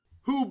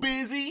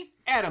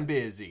Adam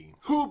busy.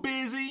 Who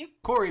busy?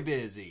 Corey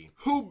busy.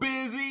 Who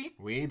busy?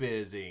 We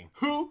busy.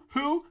 Who?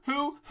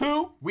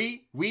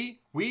 We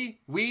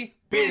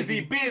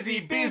busy.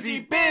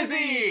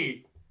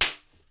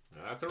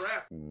 That's a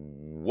wrap.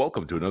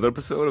 Welcome to another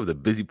episode of the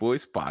Busy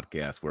Boys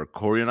podcast, where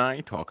Corey and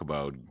I talk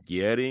about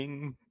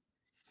getting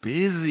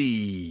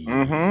busy.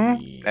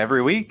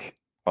 Every week.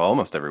 Well,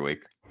 almost every week.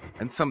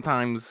 And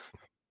sometimes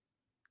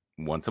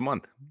once a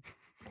month.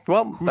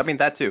 Well, I mean,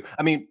 that too.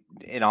 I mean,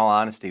 in all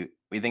honesty,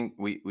 we think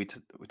we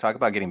talk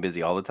about getting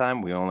busy all the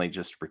time. We only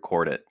just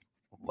record it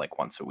like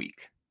once a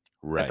week.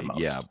 Right.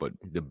 Yeah, but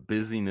the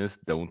busyness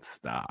don't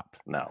stop.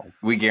 No,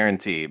 we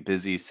guarantee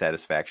busy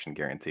satisfaction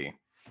guarantee.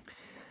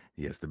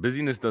 Yes, the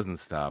busyness doesn't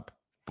stop,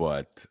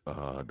 but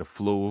the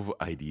flow of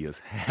ideas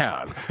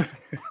has.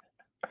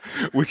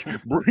 Which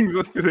brings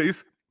us to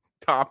today's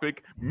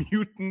topic,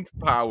 mutant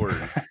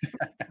powers.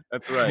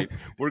 That's right.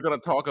 We're going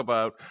to talk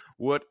about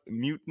what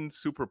mutant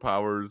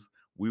superpowers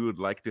we would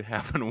like to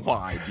have and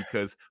why,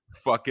 because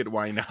fuck it,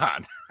 why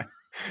not?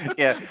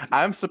 Yeah,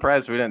 I'm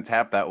surprised we didn't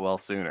tap that well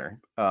sooner.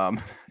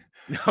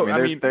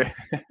 There's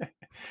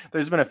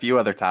been a few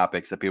other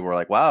topics that people were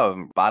like,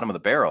 wow, bottom of the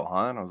barrel,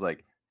 huh? And I was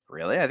like,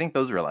 really? I think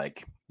those were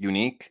like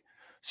unique,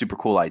 super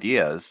cool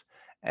ideas.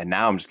 And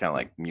now I'm just kind of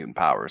like mutant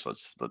powers.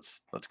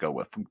 Let's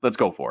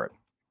go for it.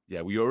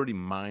 Yeah, we already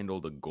mined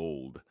all the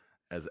gold,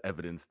 as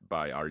evidenced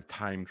by our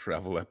time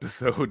travel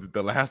episode,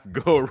 the last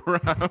go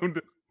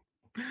around.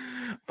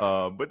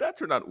 But that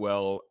turned out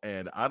well,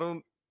 and I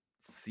don't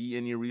see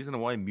any reason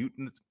why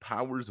mutant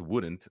powers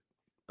wouldn't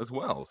as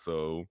well.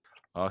 So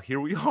here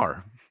we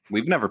are.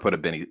 We've never put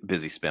a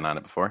busy spin on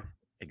it before.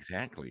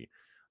 Exactly.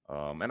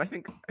 And I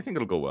think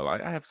it'll go well. I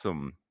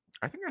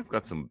think I've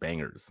got some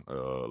bangers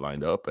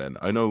lined up, and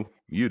I know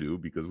you do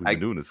because we've been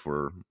doing this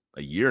for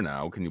a year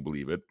now. Can you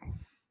believe it?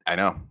 I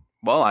know.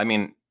 Well, I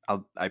mean,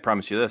 I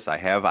promise you this. I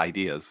have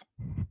ideas.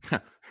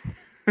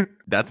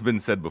 That's been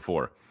said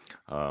before.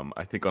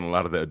 I think on a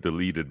lot of the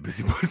deleted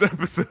Busy Boys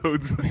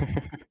episodes.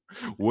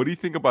 What do you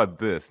think about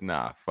this?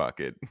 Nah,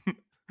 fuck it.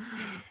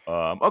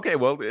 Okay,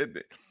 well,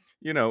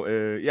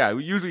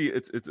 usually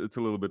it's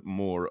a little bit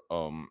more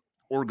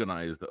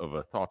organized of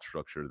a thought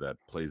structure that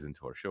plays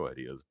into our show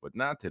ideas, but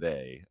not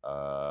today.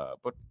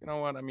 But you know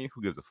what? I mean,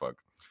 who gives a fuck?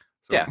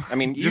 So, yeah, I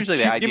mean, usually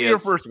the ideas. Give me your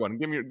first one.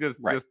 Give me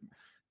just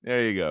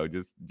there you go.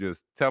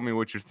 Just tell me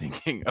what you're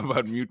thinking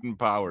about mutant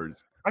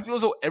powers. I feel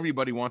as though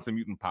everybody wants a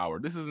mutant power.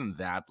 This isn't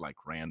that like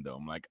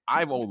random. Like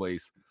I've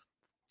always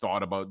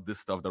thought about this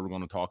stuff that we're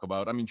going to talk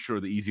about. I mean, sure,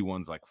 the easy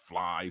ones like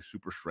fly,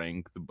 super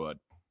strength, but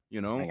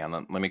you know. Hang on,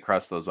 let me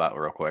cross those out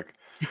real quick.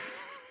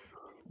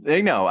 I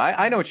know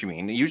what you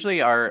mean.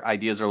 Usually our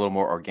ideas are a little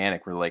more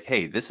organic. We're like,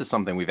 hey, this is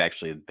something we've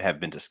actually have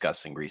been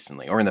discussing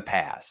recently or in the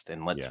past,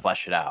 and let's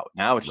flesh it out.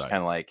 Now it's just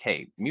kind of like,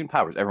 hey, mutant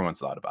powers, everyone's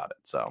thought about it.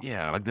 So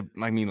yeah,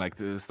 like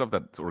the stuff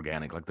that's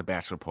organic, like the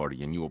bachelor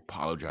party and you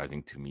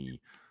apologizing to me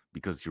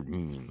because you're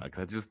mean. Like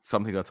that's just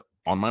something that's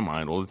on my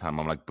mind all the time.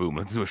 I'm like, boom,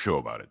 let's do a show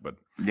about it. But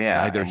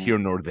yeah, neither here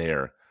nor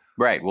there.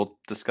 Right. We'll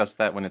discuss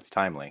that when it's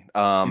timely.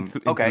 In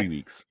 3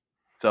 weeks.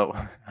 So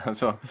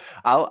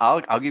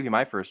I'll give you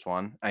my first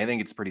one. I think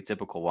it's a pretty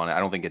typical one.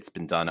 I don't think it's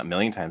been done a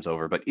million times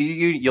over, but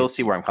you'll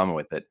see where I'm coming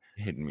with it.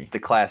 Hit me. The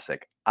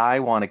classic. I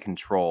want to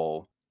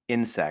control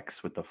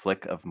insects with the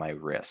flick of my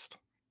wrist.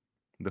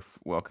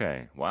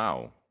 Okay.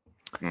 Wow.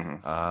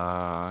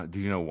 Mm-hmm. Do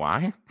you know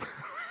why?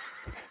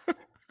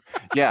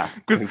 Yeah,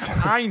 because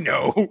I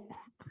know.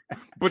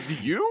 But do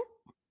you?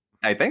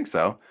 I think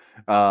so.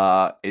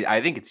 I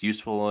think it's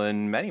useful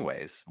in many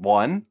ways.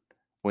 One,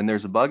 when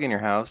there's a bug in your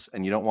house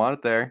and you don't want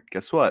it there,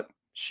 guess what?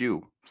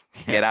 Shoo.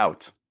 Get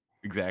out.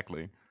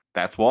 Exactly.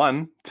 That's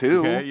one. Two.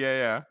 Okay,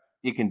 yeah.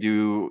 You can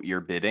do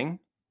your bidding.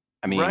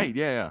 I mean, right,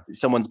 yeah.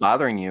 Someone's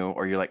bothering you,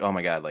 or you're like, oh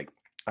my God, like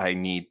I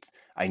need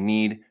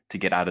to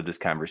get out of this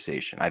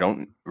conversation. I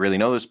don't really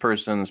know this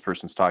person. This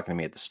person's talking to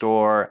me at the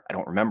store. I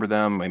don't remember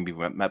them. Maybe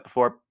we met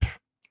before.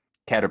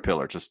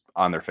 Caterpillar just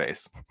on their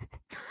face.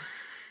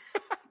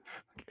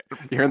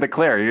 You're in the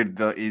clear. You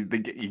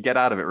get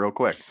out of it real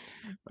quick.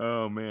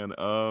 Oh man.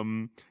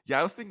 Yeah,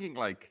 I was thinking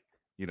like,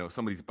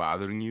 somebody's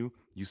bothering you.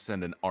 You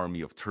send an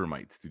army of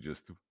termites to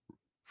just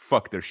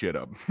fuck their shit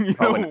up.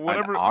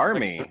 Whatever. An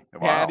army. Like the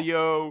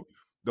patio,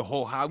 the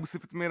whole house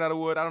if it's made out of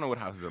wood. I don't know what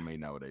houses are made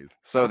nowadays.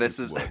 So this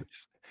is wood.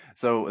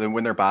 So then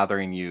when they're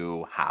bothering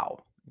you,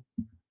 how?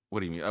 What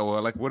do you mean? Oh,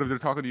 well, like what if they're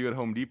talking to you at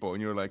Home Depot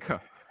and you're like, huh,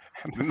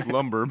 this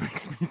lumber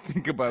makes me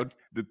think about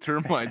the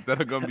termites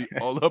that are going to be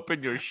all up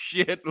in your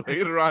shit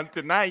later on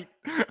tonight.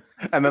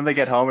 And then they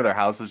get home and their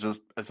house is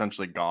just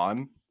essentially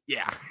gone.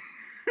 Yeah.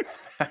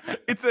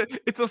 It's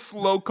a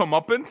slow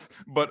comeuppance,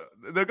 but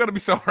they're going to be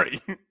sorry.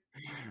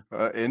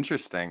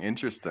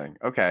 Interesting.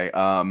 Okay.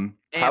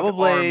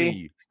 Probably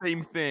army,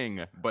 same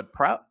thing, but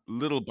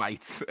little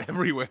bites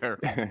everywhere.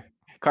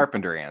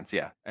 Carpenter ants,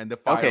 yeah. And the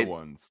fire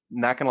ones.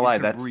 Not going to lie,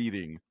 that's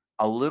breeding.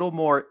 A little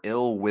more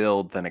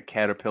ill-willed than a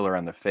caterpillar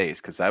on the face,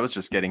 because I was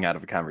just getting out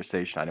of a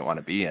conversation I didn't want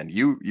to be in.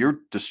 You're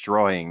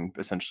destroying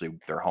essentially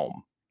their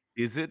home.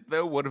 Is it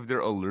though? What if they're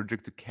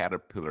allergic to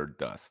caterpillar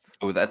dust?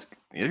 Oh,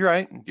 you're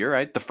right. You're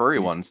right. The furry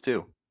ones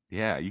too.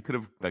 Yeah, you could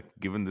have like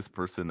given this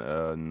person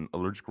an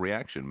allergic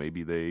reaction.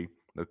 Maybe their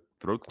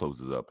throat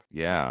closes up.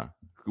 Yeah.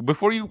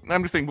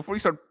 I'm just saying, before you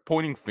start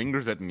pointing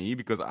fingers at me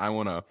because I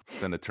want to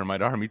send a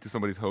termite army to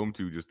somebody's home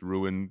to just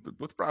ruin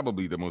what's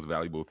probably the most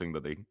valuable thing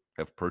that they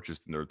have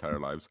purchased in their entire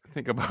lives,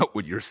 think about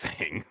what you're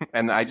saying.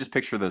 And I just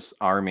picture this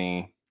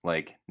army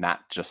like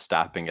not just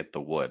stopping at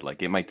the wood,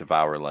 like it might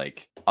devour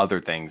like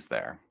other things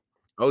there.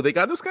 Oh, they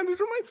got those kinds of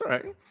termites, all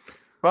right.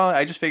 Well,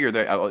 I just figured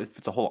that if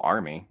it's a whole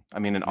army, I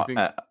mean,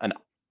 an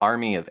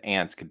army of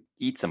ants could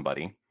eat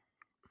somebody.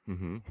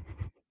 Mm-hmm.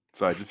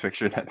 So I just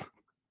pictured that.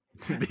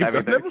 They've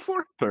done that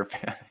before?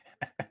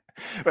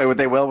 Wait,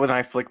 they will when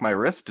I flick my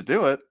wrist to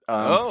do it.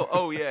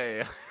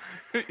 Yeah.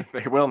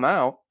 They will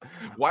now.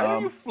 Why are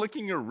you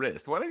flicking your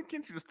wrist? Why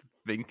can't you just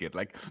think it?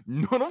 Like,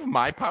 none of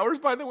my powers,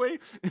 by the way,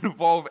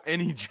 involve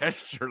any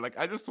gesture. Like,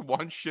 I just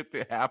want shit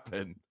to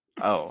happen.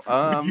 Oh,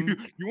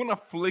 you want to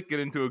flick it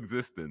into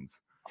existence.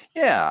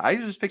 Yeah, I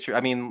just picture.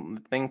 I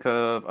mean, think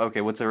of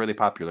what's a really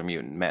popular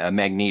mutant?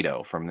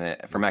 Magneto from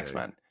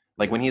X-Men.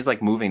 Like when he's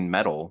like moving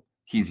metal,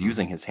 he's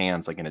using his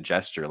hands like in a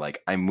gesture,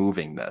 like I'm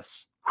moving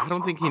this. I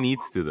don't think he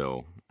needs to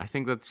though. I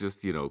think that's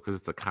just because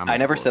it's a comic. I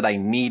never book. Said I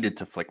needed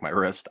to flick my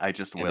wrist. I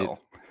just will.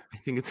 I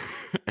think it's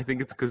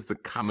because it's a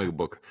comic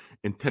book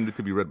intended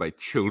to be read by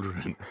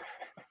children.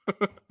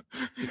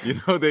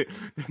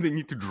 They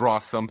need to draw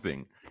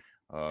something.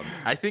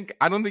 I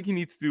don't think he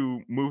needs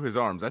to move his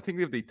arms. I think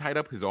if they tied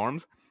up his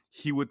arms,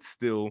 he would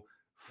still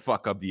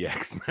fuck up the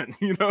X-Men.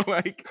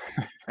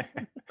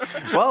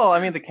 Well, I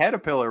mean, the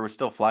caterpillar was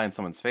still flying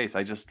someone's face.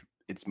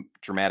 It's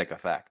dramatic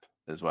effect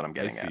is what I'm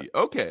getting at.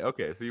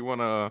 Okay. So you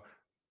want to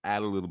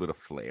add a little bit of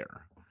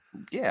flair.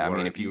 Yeah, I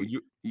mean,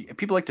 if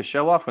people like to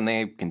show off when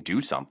they can do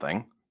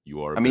something.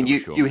 You are. I mean,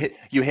 you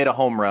hit a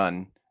home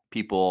run.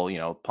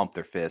 People, pump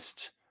their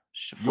fist,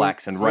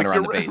 flex, and run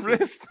around the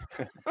bases.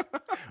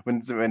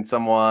 When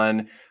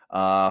someone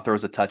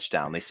throws a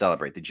touchdown, they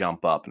celebrate, they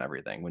jump up and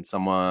everything. When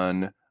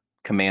someone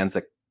commands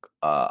a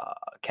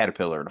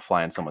caterpillar to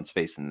fly on someone's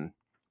face and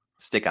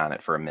stick on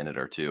it for a minute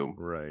or two,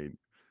 right?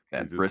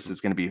 That wrist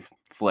is going to be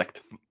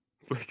flicked.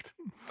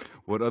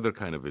 What other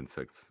kind of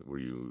insects were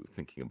you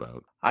thinking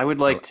about? I would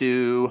like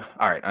to.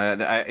 All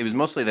right, it was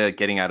mostly the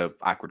getting out of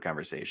awkward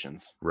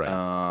conversations. Right.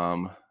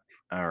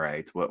 All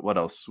right. What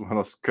else? What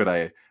else could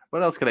I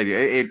do?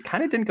 It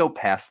kind of didn't go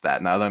past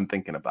that. Now that I'm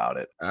thinking about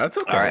it. That's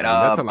okay. All right.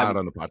 That's allowed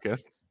on the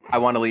podcast. I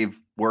want to leave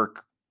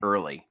work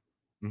early.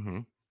 Mm-hmm.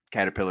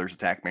 Caterpillars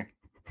attack me.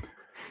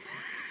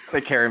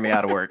 They carry me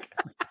out of work.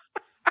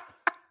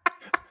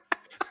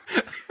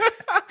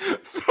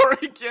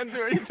 Sorry, can't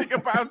do anything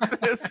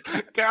about this.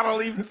 Gotta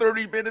leave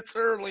 30 minutes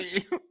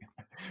early.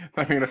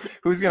 I mean,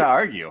 who's gonna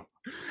argue?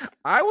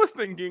 I was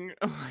thinking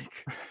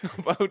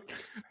about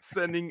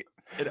sending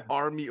an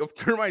army of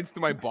termites to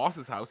my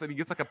boss's house, and he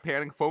gets like a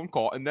panic phone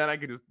call, and then I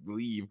could just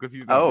leave because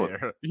he's not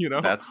there.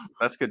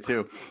 That's good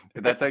too.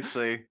 That's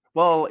actually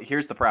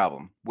here's the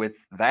problem with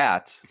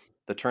that,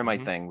 the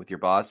termite thing with your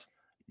boss.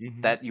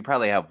 Mm-hmm. That you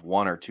probably have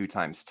 1 or 2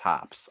 times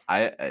tops.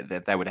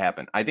 That would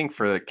happen. I think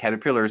for the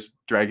caterpillars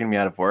dragging me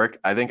out of work,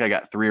 I think I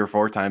got 3 or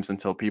 4 times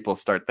until people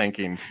start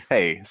thinking,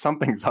 "Hey,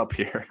 something's up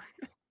here."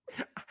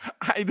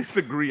 I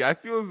disagree. I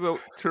feel as though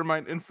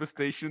termite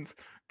infestations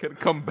can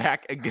come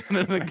back again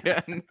and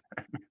again,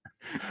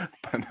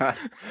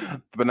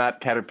 but not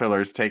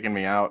caterpillars taking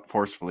me out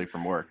forcefully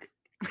from work.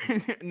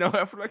 No,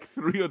 after like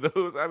 3 of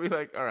those, I'd be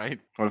like, all right.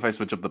 What if I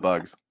switch up the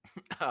bugs?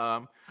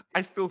 I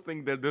still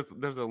think that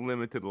there's a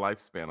limited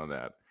lifespan on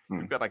that.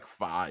 We've got like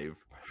 5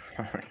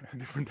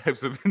 different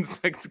types of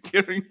insects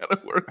carrying out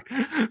of work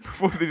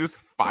before they just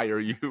fire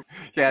you.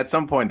 Yeah, at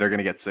some point they're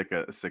gonna get sick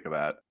of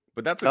that.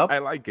 But that's I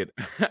like it.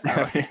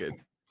 I like it.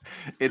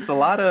 It's a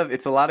lot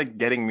of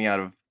getting me out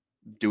of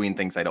doing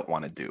things I don't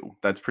want to do.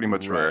 That's pretty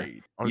much where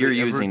you're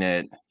using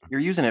it.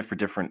 You're using it for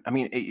different. I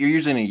mean, you're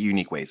using it in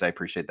unique ways. I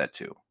appreciate that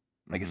too.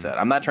 Like I said,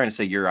 I'm not trying to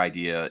say your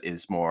idea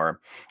is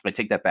more. I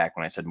take that back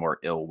when I said more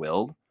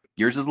ill-willed.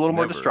 Yours is a little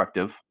more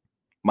destructive.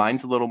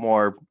 Mine's a little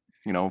more,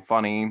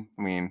 funny.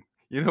 I mean,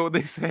 you know what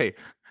they say?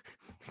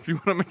 If you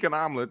want to make an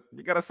omelet,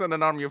 you got to send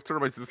an army of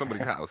termites to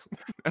somebody's house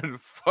and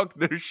fuck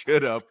their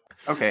shit up.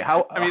 Okay,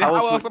 how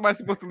else am I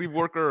supposed to leave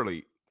work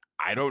early?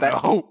 I don't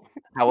know.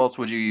 How else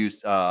would you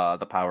use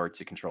the power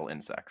to control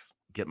insects?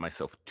 Get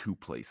myself 2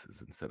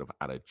 places instead of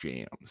out of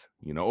jams,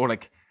 or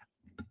like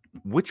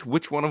which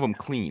one of them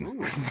clean?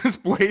 This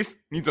place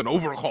needs an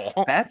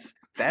overhaul.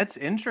 That's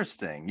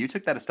interesting. You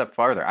took that a step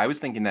farther. I was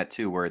thinking that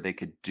too, where they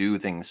could do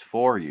things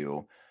for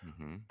you,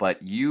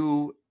 but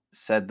you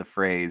said the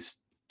phrase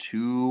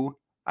 2.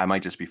 I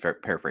might just be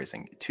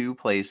paraphrasing 2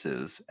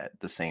 places at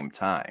the same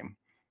time.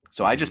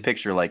 So I just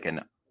picture like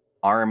an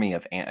army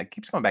of ants. It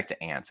keeps going back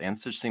to ants.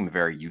 Ants just seem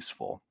very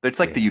useful. It's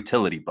like the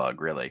utility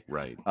bug, really.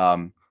 Right.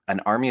 An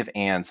army of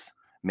ants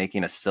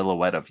making a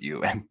silhouette of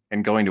you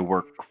and going to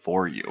work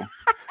for you.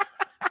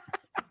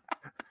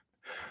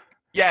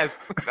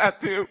 Yes, that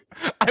too.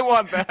 I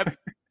want that.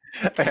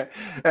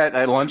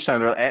 at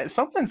lunchtime, they're like,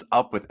 something's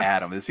up with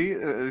Adam. Is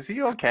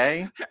he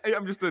okay?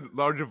 I'm just a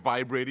large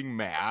vibrating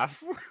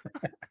mass.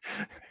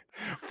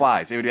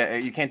 Flies.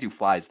 You can't do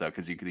flies though,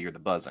 because you could hear the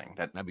buzzing.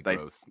 That'd be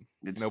gross.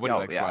 Nobody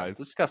likes flies. It's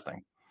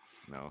disgusting.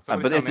 No,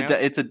 but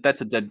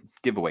that's a dead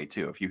giveaway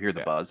too. If you hear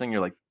the buzzing,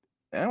 you're like,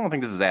 I don't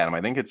think this is Adam. I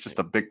think it's just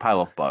a big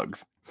pile of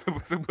bugs.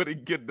 Somebody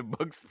get the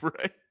bug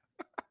spray.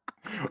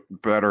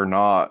 Better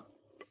not.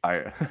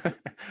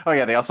 Oh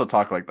yeah, they also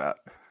talk like that.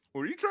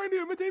 Were you trying to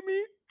imitate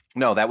me?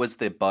 No, that was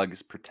the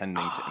bugs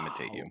pretending to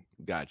imitate you.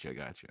 Gotcha.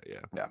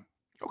 Yeah.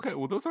 Okay,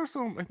 well, those are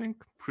some, I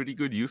think, pretty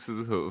good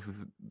uses of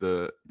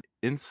the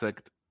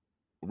insect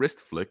wrist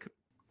flick.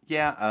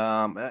 Yeah,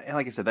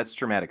 like I said, that's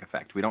dramatic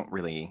effect. We don't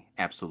really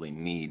absolutely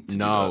need to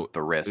do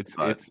the wrist.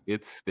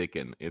 It's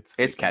sticking. It's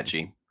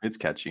catchy. It's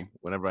catchy.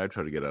 Whenever I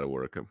try to get out of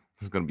work,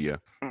 there's going to be a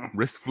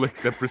wrist flick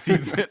that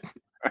precedes it.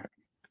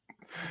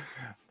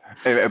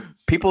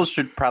 People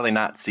should probably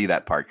not see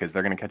that part because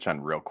they're going to catch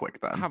on real quick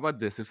then. How about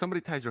this? If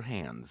somebody ties your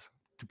hands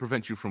to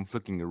prevent you from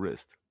flicking your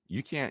wrist,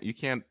 you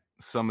can't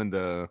summon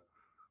the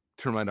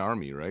termite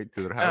army, right,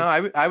 to their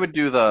house. No, I would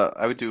do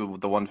the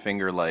one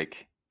finger,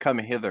 like, come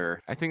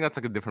hither. I think that's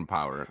like a different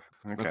power.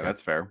 Okay.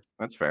 That's fair.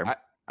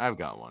 I've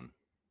got one.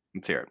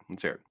 Let's hear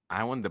it.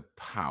 I want the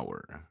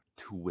power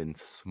to win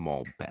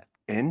small bets.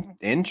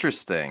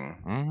 Interesting.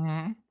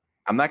 Mm-hmm.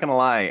 I'm not gonna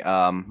lie.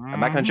 I'm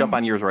not gonna jump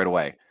on yours right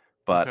away,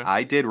 but okay.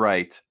 I did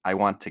write, I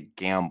want to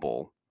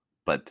gamble,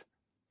 but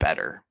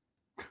better.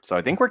 So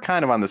I think we're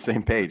kind of on the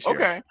same page here.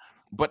 Okay.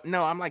 But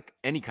no, I'm like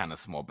any kind of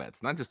small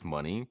bets, not just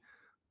money.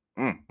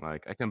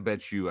 Like I can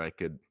bet you I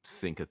could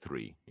sink a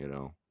 3,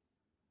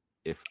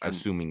 if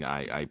assuming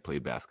I play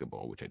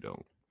basketball, which I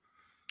don't.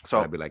 So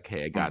I'd be like,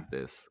 hey, I got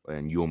this,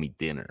 and you owe me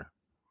dinner.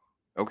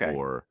 Okay.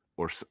 Or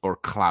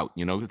clout,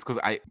 it's because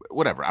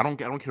whatever. I don't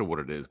care what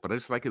it is, but I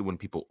just like it when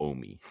people owe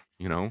me,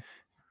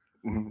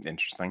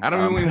 Interesting. I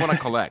don't even want to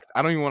collect.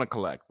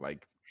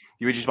 Like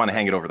you would just want to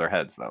hang it over their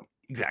heads, though.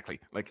 Exactly.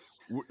 Like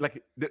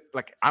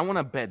I want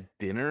to bet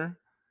dinner,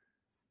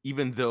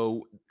 even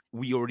though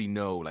we already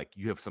know, like,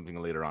 you have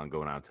something later on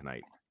going on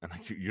tonight, and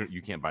like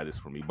you can't buy this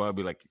for me. But I'll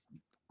be like,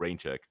 rain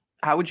check.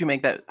 How would you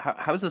make that?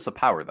 How is this a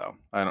power though?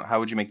 How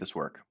would you make this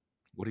work?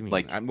 What do you mean?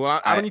 Like, I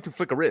don't need to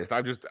flick a wrist.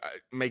 I'm just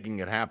making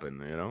it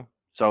happen.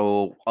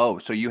 So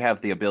you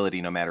have the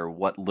ability, no matter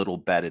what little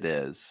bet it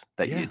is,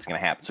 that it's going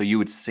to happen. So you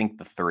would sink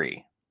the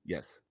 3.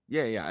 Yes.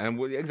 Yeah. And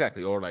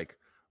exactly. Or like,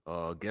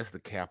 guess the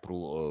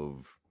capital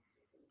of,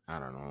 I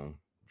don't know,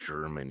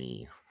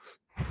 Germany.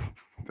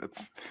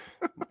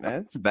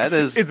 that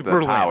is it's the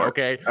Berlin, power.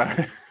 Okay.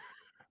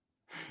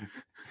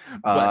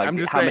 I'm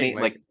just saying,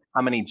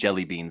 how many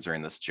jelly beans are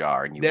in this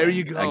jar? And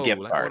you go. A gift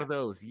like card. One of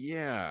those.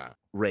 Yeah.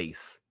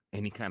 Race.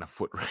 Any kind of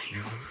foot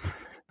race.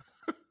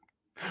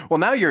 Well,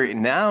 now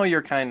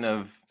you're kind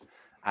of,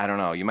 I don't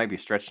know. You might be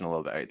stretching a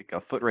little bit. Like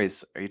a foot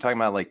race. Are you talking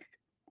about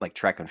like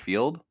track and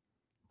field?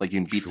 Like you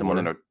can beat someone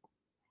in a.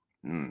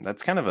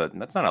 That's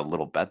not a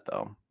little bet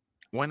though.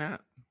 Why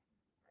not?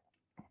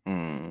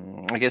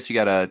 I guess you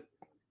gotta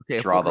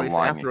draw the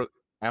line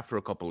after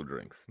a couple of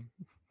drinks.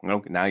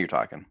 No, now you're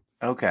talking.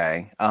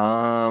 Okay.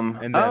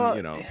 And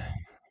then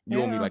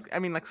you owe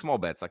me like small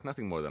bets, like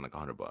nothing more than like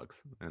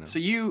 $100. So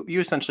you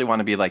essentially want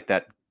to be like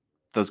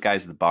those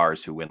guys at the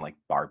bars who win like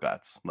bar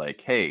bets.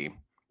 Like, hey,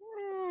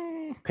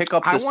 pick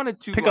up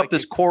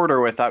this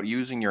quarter without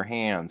using your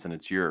hands, and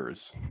it's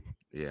yours.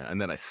 Yeah,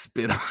 and then I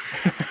spit on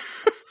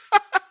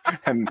it.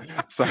 And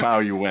somehow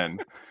you win.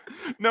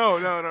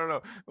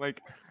 No.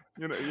 Like,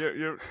 you're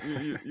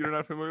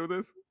not familiar with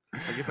this?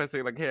 Like if I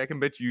say like, hey, I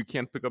can bet you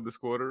can't pick up this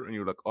quarter, and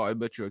you're like, oh, I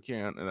bet you I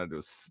can, and I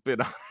just spit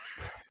on it.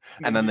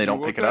 And then they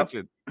don't pick it up.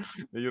 You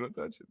don't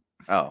touch it.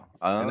 Oh,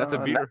 and that's a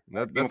beer.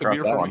 That's a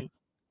beer for me.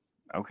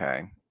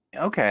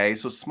 Okay.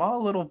 So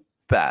small little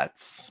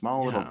bets.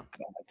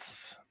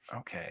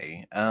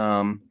 Okay.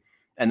 And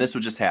this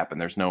would just happen.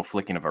 There's no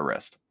flicking of a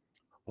wrist.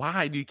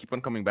 Why do you keep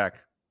on coming back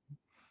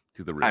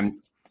to the wrist?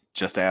 I'm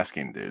just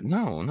asking, dude.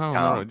 No.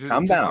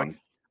 Calm down.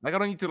 Like I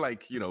don't need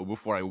to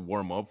before I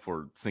warm up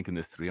for sinking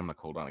this 3. I'm like,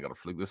 hold on, I gotta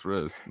flick this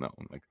wrist. No,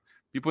 like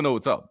people know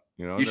what's up.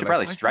 You should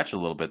probably stretch a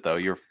little bit though.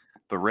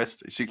 The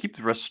wrist. So you keep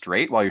the wrist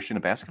straight while you're shooting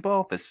a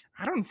basketball.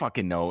 I don't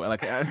fucking know.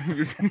 Like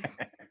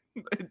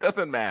it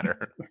doesn't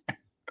matter.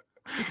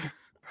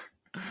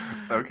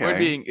 Okay. Point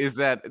being is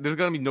that there's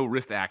gonna be no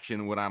wrist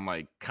action when I'm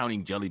like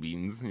counting jelly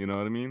beans. You know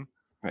what I mean?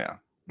 Yeah.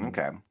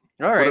 Okay.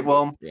 All right.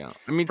 Well, yeah.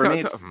 I mean, for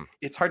me,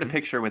 it's hard to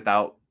picture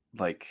without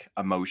like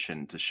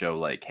emotion to show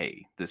like,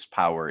 hey, this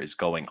power is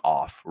going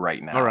off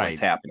right now. All right. It's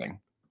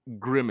happening.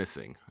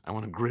 Grimacing. I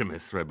want to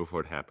grimace right before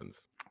it happens.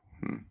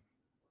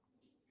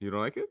 You don't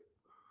like it?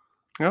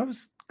 That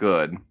was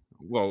good.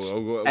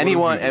 Well,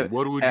 anyone.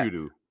 What would you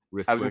do?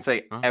 I was gonna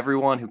say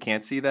everyone who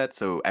can't see that.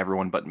 So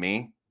everyone but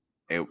me.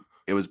 It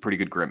was a pretty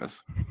good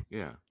grimace.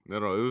 Yeah. No.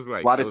 It was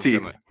like a lot of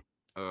teeth.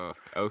 I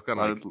was kind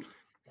of like.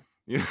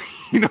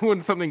 You know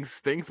when something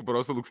stinks but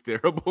also looks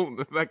terrible?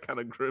 That kind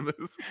of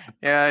grimace.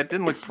 Yeah, it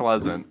didn't look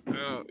pleasant.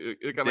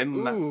 You're kind of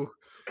like, ooh.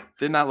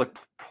 Did not look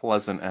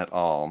pleasant at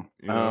all.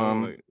 You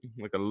know,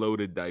 like a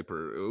loaded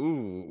diaper.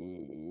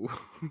 Ooh.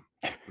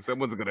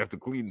 Someone's going to have to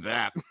clean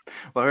that.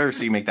 Well, if I ever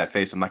see you make that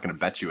face, I'm not going to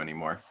bet you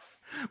anymore.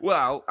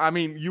 Well, I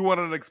mean, you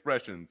wanted an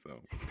expression, so.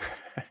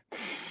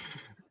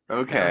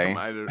 Okay.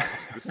 Either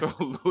so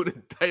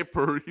loaded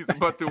diaper, he's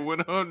about to win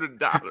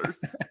 $100.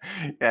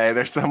 Yeah,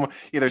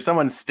 either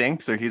someone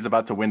stinks or he's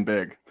about to win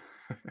big.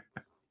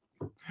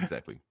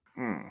 Exactly.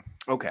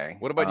 Okay.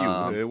 What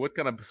about you? What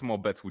kind of small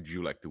bets would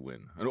you like to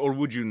win, or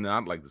would you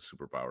not like the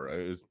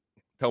superpower?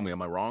 Tell me,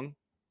 am I wrong?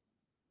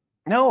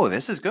 No,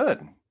 this is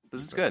good.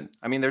 This is good.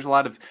 I mean, there's a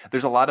lot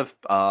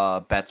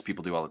of bets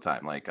people do all the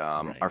time. Like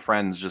Right. our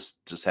friends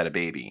just had a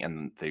baby,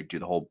 and they do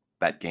the whole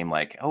bet game.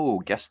 Like, oh,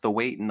 guess the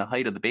weight and the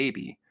height of the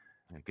baby.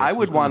 I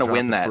would want to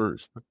win that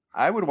first.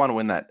 I would want to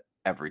win that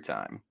every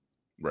time.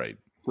 Right.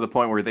 To the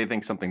point where they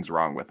think something's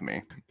wrong with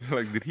me.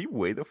 Like, did he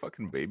weigh the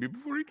fucking baby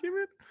before he came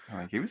in?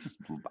 Like, he was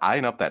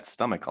eyeing up that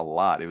stomach a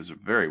lot. It was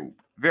very,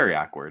 very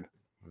awkward.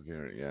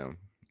 Yeah.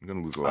 I'm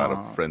gonna lose a lot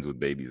of friends with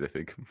babies, I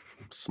think.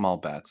 Small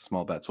bets.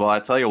 Well, I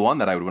tell you one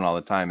that I would win all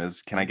the time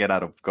is, can I get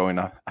out of can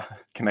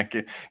I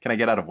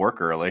get out of work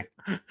early?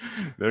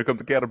 There come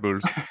the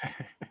caterpillars.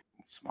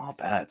 Small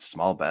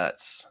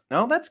bets.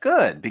 No, that's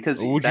good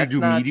because would you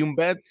do medium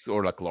bets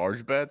or like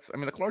large bets? I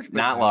mean, like large bets.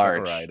 Not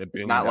large. Right,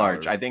 not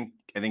large. I think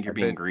you're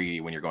being greedy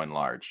when you're going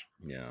large.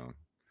 Yeah.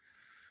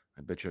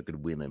 I bet you I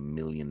could win $1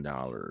 million.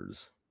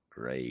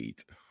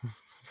 Great.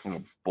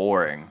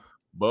 Boring.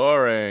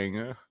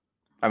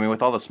 I mean,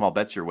 with all the small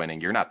bets you're winning,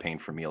 you're not paying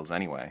for meals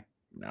anyway.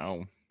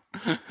 No.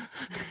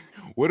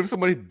 What if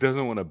somebody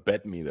doesn't want to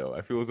bet me though?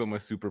 I feel as though my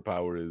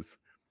superpower is,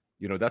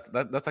 that's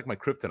like my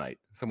kryptonite.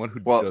 Someone who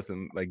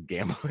doesn't like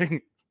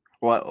gambling.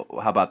 Well,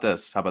 how about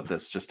this?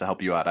 Just to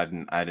help you out.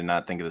 I did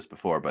not think of this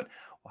before, but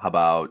how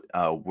about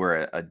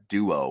we're a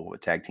duo, a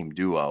tag team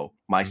duo.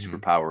 My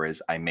superpower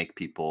is I make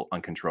people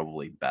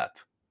uncontrollably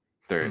bet.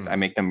 I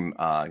make them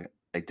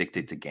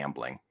addicted to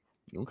gambling.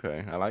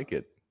 Okay, I like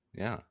it.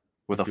 Yeah.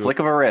 With a flick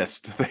of a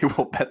wrist, they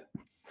will bet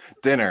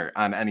dinner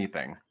on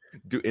anything.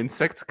 Do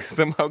insects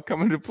somehow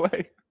come into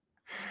play?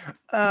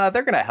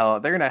 They're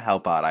gonna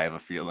help out. I have a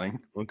feeling.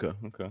 Okay.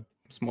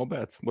 Small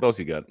bets. What else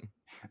you got?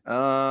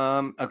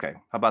 Okay.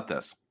 How about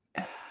this?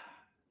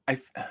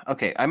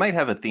 I might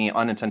have a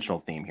unintentional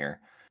theme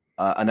here.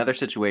 Another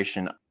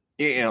situation.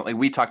 Like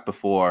we talked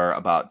before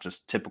about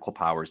just typical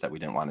powers that we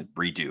didn't want to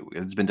redo.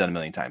 It's been done a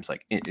million times,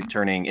 like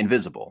turning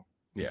invisible.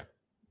 Yeah.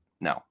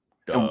 No.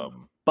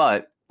 Dumb.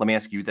 But let me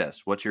ask you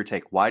this: what's your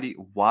take? Why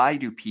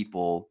do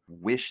people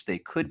wish they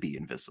could be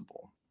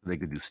invisible? They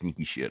could do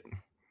sneaky shit.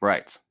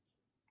 Right.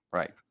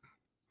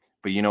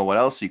 But you know what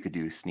else you could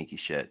do sneaky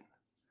shit?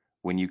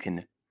 When you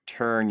can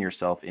turn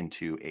yourself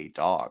into a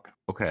dog.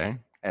 Okay.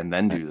 And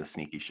then do the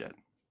sneaky shit.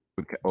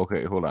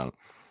 Okay, hold on.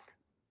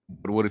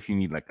 But what if you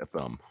need like a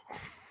thumb?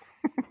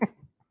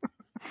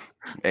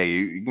 Hey,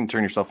 you can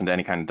turn yourself into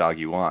any kind of dog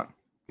you want.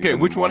 Okay,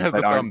 which one has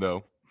the thumb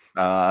though?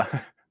 A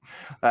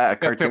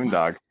cartoon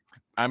dog.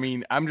 I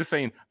mean, I'm just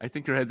saying, I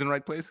think your head's in the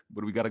right place,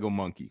 but we got to go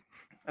monkey.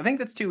 I think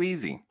that's too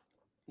easy.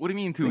 What do you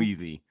mean too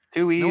easy?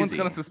 Too easy. No one's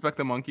going to suspect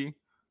a monkey,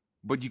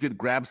 but you could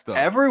grab stuff.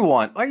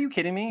 Everyone. Are you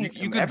kidding me?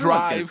 You could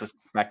drive. Gonna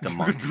suspect a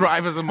monkey. You could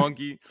drive as a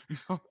monkey.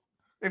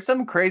 If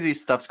some crazy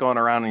stuff's going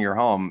around in your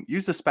home,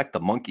 you suspect the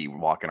monkey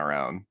walking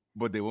around.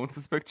 But they won't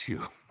suspect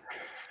you.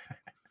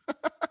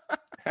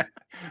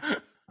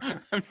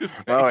 I'm just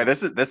saying. Oh,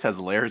 this has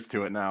layers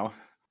to it now.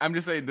 I'm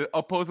just saying the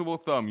opposable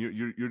thumb.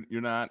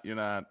 You're not.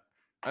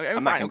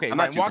 I'm fine. Okay, I'm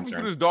fine. not Walk me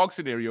through this dog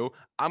scenario.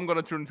 I'm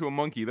gonna turn into a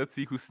monkey. Let's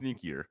see who's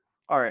sneakier.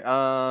 All right.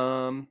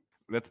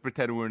 Let's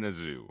pretend we're in a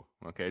zoo.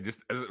 Okay,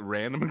 just as a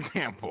random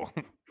example.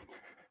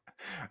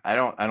 I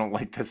don't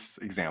like this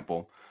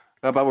example.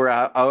 But we're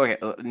out. Oh, okay.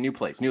 New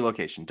place, new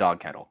location, dog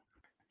kennel.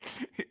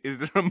 Is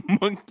there a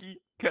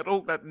monkey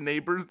kennel that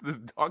neighbors this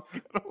dog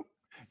kennel?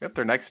 Yep,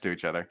 they're next to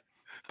each other.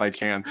 By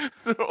chance.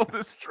 So all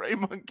the stray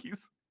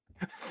monkeys.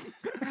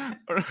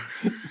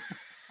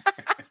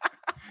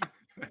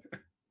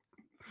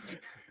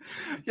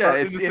 Yeah,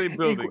 it's in the same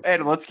building.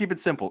 And let's keep it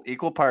simple: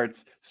 equal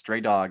parts stray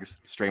dogs,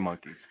 stray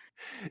monkeys.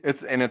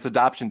 It's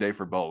adoption day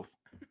for both.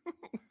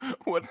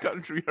 What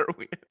country are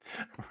we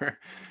in?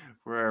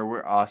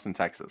 We're Austin,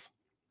 Texas.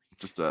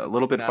 Just a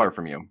little bit far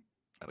from you.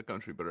 Not a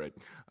country, but right.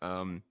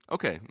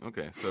 Okay.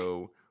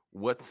 So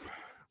what's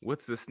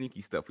the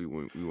sneaky stuff we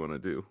want to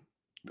do?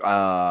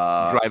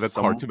 Drive a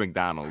car to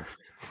McDonald's.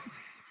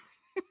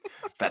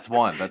 That's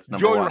one. That's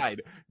number one.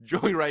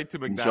 Joyride to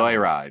McDonald's.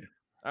 Joyride.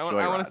 I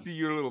want to see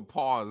your little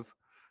paws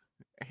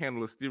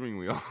handle a steering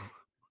wheel.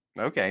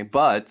 Okay,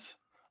 but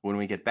when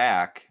we get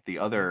back, the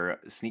other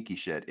sneaky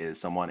shit is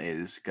someone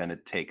is going to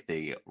take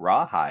the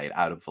rawhide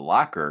out of the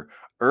locker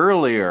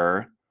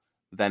earlier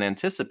than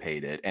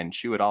anticipated and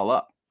chew it all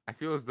up. I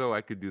feel as though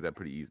I could do that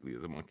pretty easily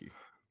as a monkey.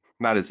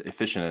 Not as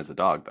efficient as a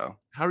dog, though.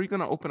 How are you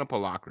going to open up a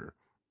locker?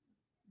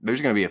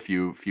 There's going to be a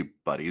few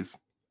buddies.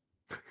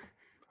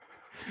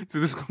 So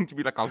there's going to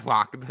be like a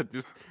lock that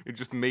it's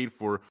just made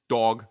for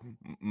dog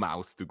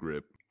mouse to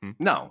grip.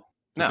 No.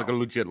 It's like a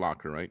legit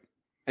locker, right?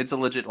 It's a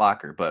legit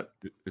locker, but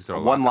Is there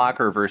a one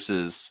locker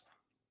versus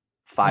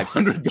 5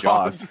 sets of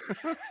jaws.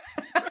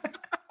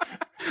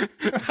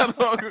 That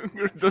locker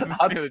doesn't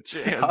stand a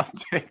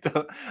chance.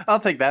 I'll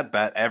take that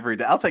bet every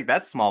day. I'll take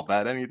that small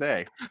bet any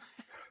day.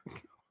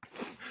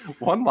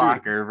 One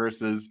locker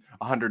versus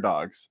 100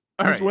 dogs.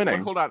 Who's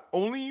winning? Hold on.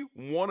 Only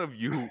one of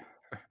you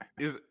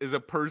is a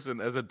person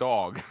as a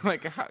dog.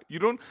 Like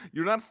you're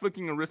not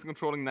flicking a wrist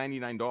controlling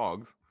 99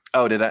 dogs.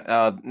 Oh, did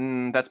I?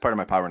 That's part of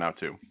my power now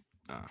too.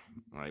 All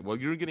right. Well,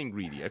 you're getting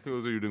greedy. I feel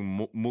as though you're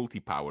doing multi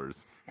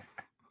powers.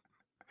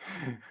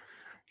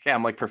 Yeah,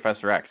 I'm like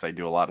Professor X. I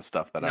do a lot of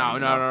stuff that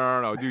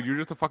No, dude. You're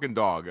just a fucking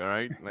dog. All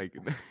right. Like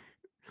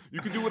you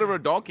can do whatever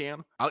a dog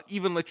can. I'll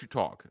even let you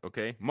talk.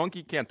 Okay.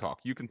 Monkey can't talk.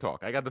 You can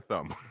talk. I got the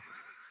thumb.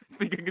 I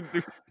think I can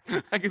do.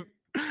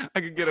 I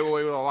could get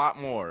away with a lot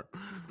more.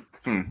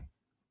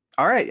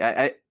 All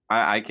right.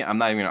 I can't. I'm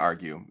not even gonna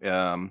argue.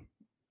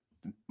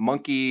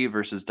 Monkey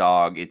versus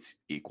dog. It's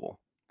equal.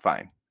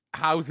 Fine.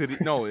 How's it?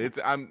 No, it's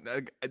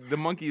the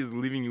monkey is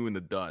leaving you in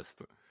the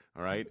dust.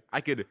 All right. I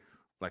could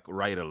like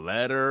write a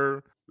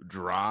letter,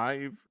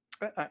 drive.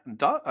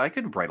 I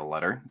could write a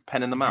letter,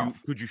 pen in the mouth.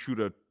 Could you shoot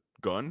a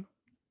gun?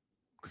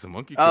 Because a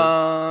monkey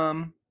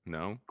could.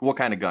 No. What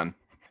kind of gun?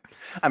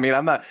 I mean,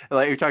 I'm not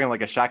like you're talking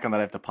like a shotgun that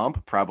I have to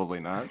pump.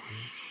 Probably not.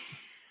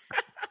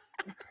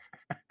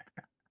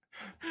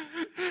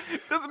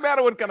 Doesn't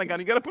matter what kind of gun.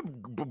 You gotta put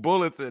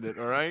bullets in it.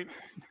 All right.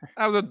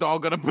 How's a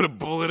dog gonna put a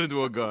bullet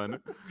into a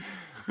gun?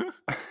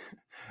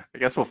 I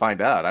guess we'll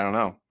find out. I don't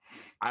know.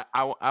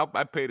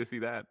 I pay to see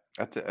that.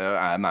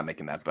 I'm not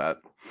making that bet.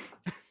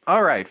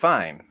 All right,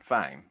 fine.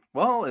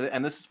 Well,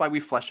 and this is why we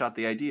flesh out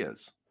the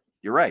ideas.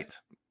 You're right.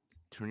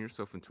 Turn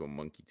yourself into a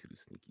monkey to do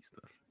sneaky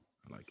stuff.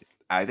 I like it.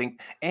 I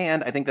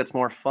think that's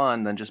more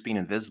fun than just being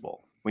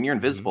invisible. When you're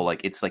invisible,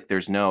 like it's kind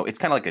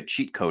of like a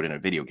cheat code in a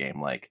video game.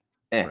 Like,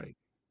 right.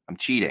 I'm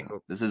cheating.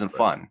 This isn't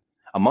fun.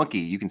 A monkey,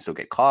 you can still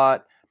get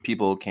caught.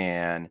 People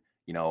can,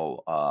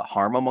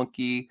 harm a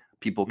monkey.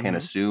 People can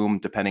assume,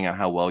 depending on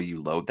how well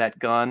you load that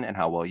gun and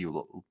how well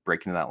you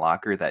break into that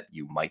locker, that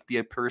you might be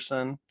a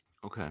person.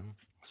 Okay.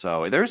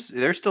 So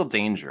there's still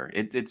danger.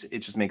 It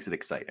just makes it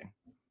exciting.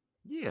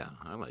 Yeah,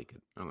 I like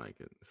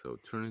it. So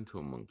turn into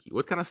a monkey.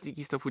 What kind of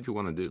sneaky stuff would you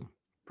want to do?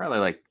 Probably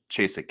like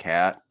chase a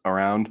cat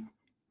around.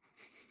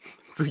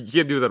 So you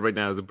can't do that right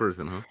now as a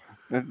person,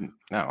 huh?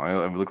 No,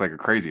 I would look like a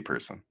crazy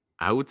person.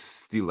 I would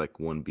steal like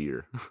one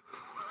beer.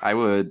 I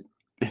would.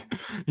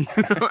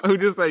 I would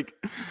just like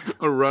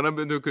run up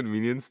into a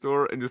convenience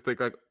store and just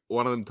take like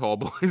one of them tall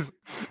boys.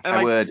 And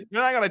I would.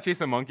 You're not gonna chase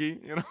a monkey,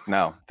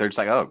 No, they're just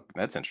like, oh,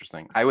 that's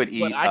interesting. I would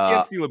eat. But I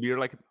can't steal a beer.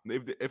 Like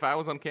if I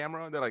was on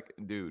camera, they're like,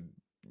 dude,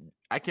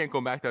 I can't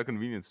go back to a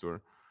convenience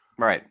store.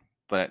 Right,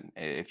 but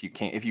if you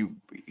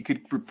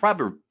could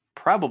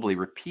probably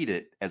repeat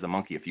it as a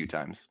monkey a few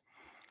times.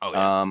 Oh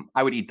yeah.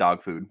 I would eat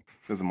dog food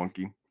as a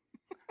monkey.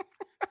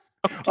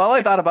 Okay. All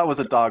I thought about was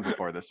a dog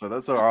before this, so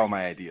those are all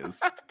my ideas.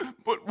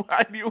 But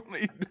why do you want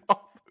to eat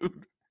dog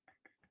food?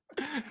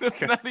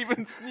 That's not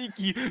even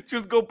sneaky.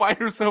 Just go buy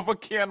yourself a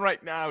can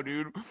right now,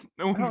 dude.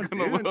 No one's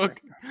gonna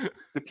look.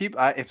 The people,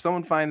 if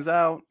someone finds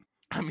out,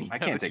 I mean, I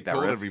can't take that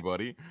risk.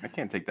 Everybody, I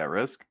can't take that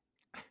risk.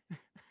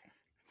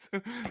 so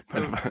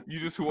you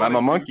just want? I'm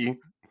a monkey.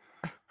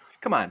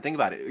 Come on, think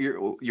about it.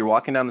 You're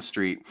walking down the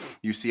street.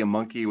 You see a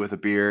monkey with a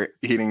beer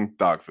eating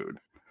dog food.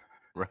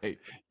 Right.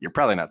 You're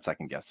probably not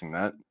second guessing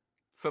that.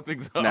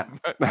 Something's up.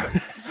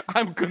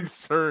 I'm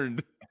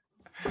concerned.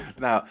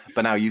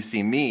 But now you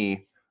see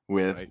me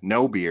with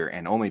no beer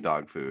and only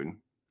dog food.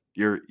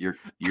 You're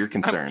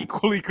concerned. I'm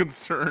equally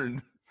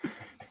concerned.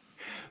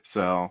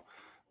 So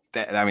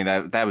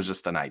that was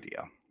just an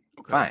idea.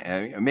 Okay.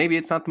 Fine. Maybe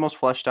it's not the most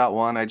fleshed out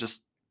one. I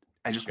just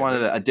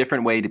wanted a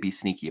different way to be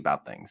sneaky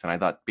about things, and I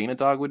thought being a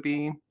dog would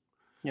be,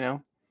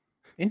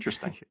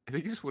 interesting. I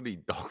think you just want to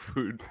eat dog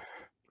food.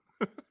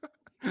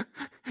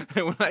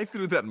 And when I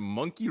threw that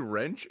monkey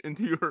wrench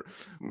into your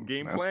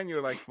game plan,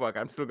 you're like, "Fuck,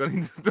 I'm still gonna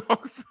eat this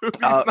dog food.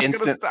 He's not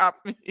gonna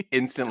stop me."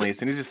 Instantly, as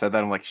soon as you said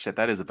that, I'm like, "Shit,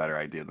 that is a better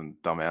idea than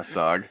dumbass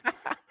dog."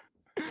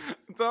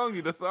 I'm telling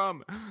you, the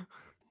thumb.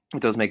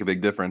 It does make a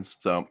big difference.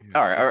 So,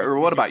 all right. Or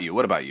what about you?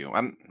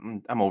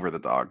 I'm over the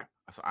dog.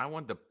 So I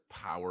want the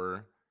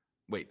power.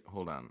 Wait,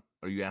 hold on.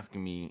 Are you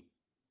asking me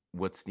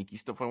what sneaky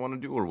stuff I want to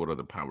do, or what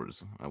other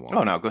powers I want?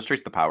 Oh no, go straight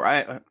to the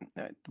power.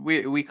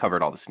 We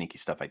covered all the sneaky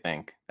stuff, I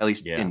think, at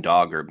least in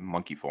dog or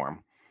monkey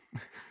form.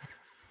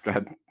 Go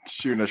ahead,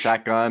 shooting a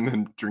shotgun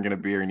and drinking a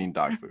beer and eating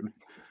dog food.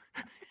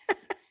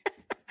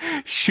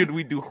 Should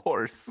we do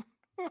horse?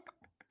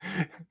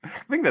 I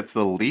think that's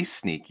the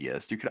least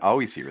sneakiest. You could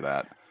always hear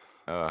that.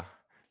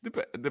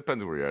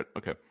 Depends where you're at.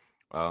 Okay.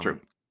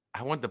 True.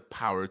 I want the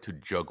power to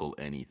juggle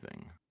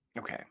anything.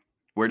 Okay.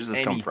 Where does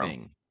this come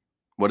from?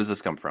 What does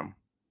this come from?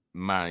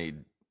 My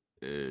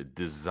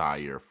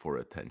desire for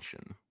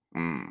attention.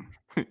 Mm.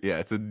 Yeah,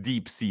 it's a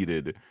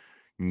deep-seated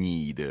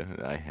need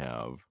I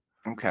have.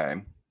 Okay.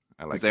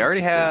 I like. They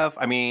already have.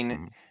 I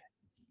mean,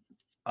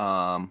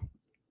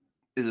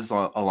 Is this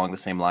along the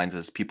same lines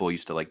as people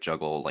used to like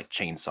juggle like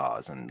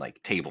chainsaws and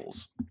like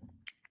tables?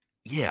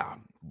 Yeah,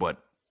 but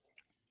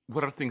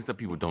what are things that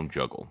people don't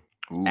juggle?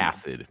 Ooh,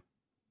 Acid.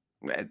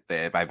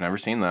 I've never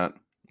seen that.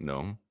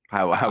 No.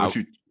 How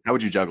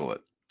would you juggle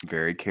it?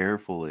 Very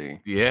carefully.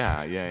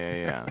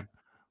 Yeah.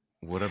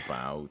 What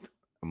about?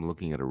 I'm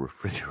looking at a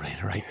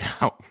refrigerator right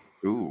now.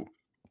 Ooh.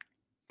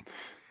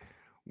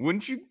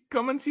 Wouldn't you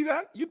come and see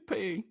that? You'd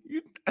pay.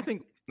 I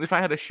think if I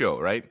had a show,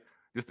 right?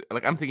 Just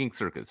like I'm thinking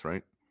circus,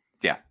 right?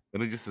 Yeah.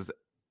 And it just says,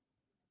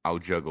 "I'll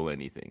juggle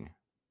anything."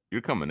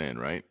 You're coming in,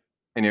 right?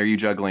 And are you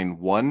juggling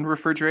one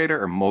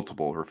refrigerator or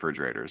multiple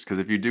refrigerators? Because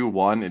if you do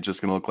one, it's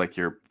just going to look like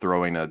you're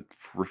throwing a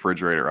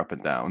refrigerator up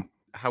and down.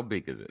 How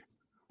big is it?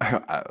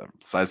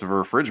 Size of a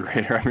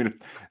refrigerator. I mean,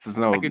 this is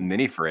no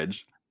mini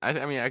fridge.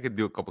 I mean, I could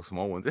do a couple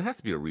small ones. It has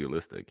to be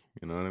realistic.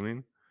 You know what I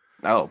mean?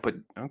 Oh, but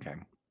okay.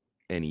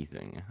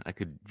 Anything. I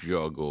could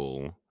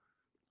juggle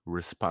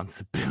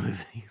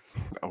responsibilities.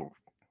 Oh,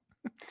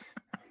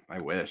 I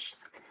wish.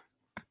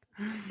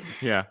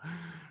 Yeah.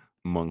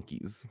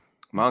 Monkeys.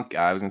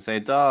 I was gonna say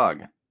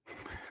dog.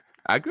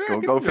 I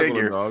could go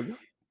figure. Dog.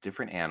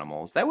 Different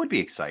animals. That would be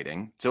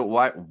exciting. So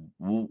why?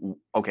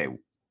 Okay.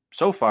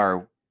 So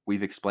far,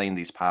 we've explained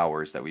these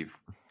powers that we've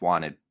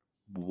wanted.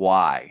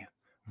 Why?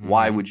 Mm-hmm.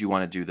 Why would you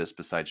want to do this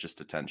besides just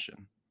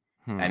attention?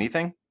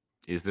 Anything?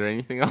 Is there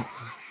anything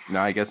else? No,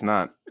 I guess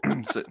not.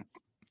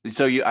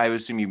 So I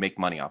assume you make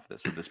money off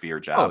this. Would this be your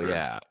job? Oh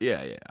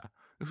yeah.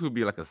 This would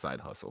be like a side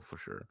hustle for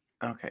sure.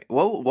 Okay.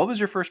 What was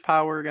your first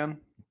power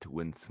again? To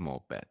win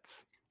small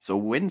bets. So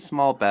win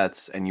small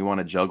bets, and you want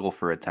to juggle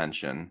for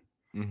attention.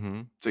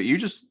 Mm-hmm. So you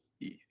just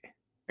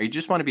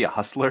want to be a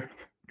hustler?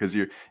 Because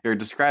you're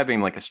describing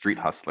like a street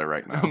hustler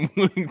right now. I'm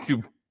willing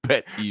to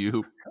bet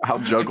you. I'll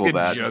juggle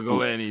that.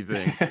 Juggle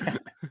anything.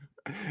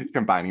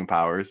 Combining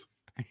powers.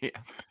 Yeah.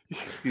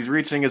 He's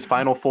reaching his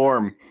final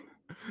form.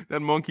 That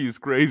monkey is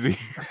crazy.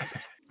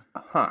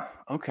 Huh.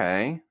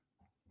 Okay.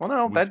 Well,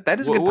 no, that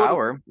is a good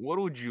power. What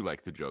would you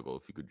like to juggle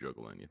if you could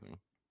juggle anything?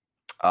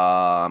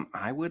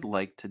 I would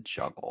like to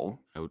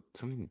juggle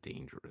something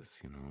dangerous,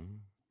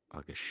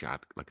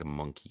 like a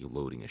monkey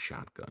loading a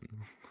shotgun.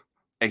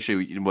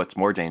 Actually, what's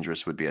more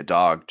dangerous would be a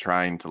dog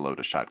trying to load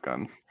a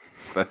shotgun.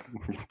 That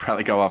would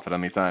probably go off at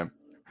any time.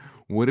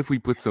 What if we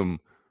put some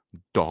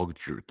dog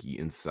jerky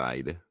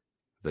inside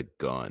the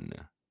gun,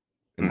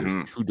 and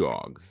there's two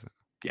dogs?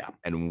 Yeah,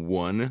 and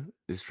one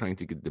is trying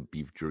to get the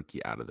beef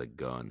jerky out of the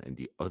gun, and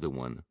the other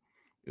one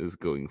is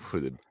going for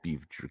the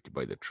beef jerky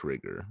by the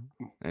trigger,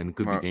 and it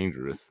could be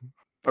dangerous.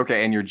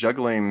 Okay, and you're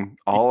juggling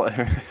all.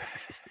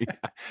 Yeah.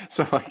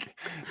 So like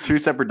two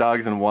separate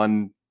dogs and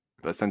one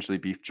essentially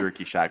beef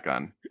jerky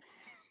shotgun.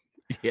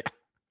 Yeah.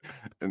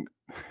 And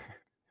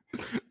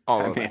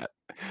that.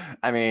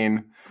 I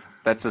mean,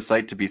 that's a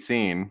sight to be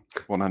seen.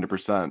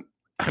 100%.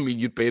 I mean,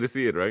 you'd pay to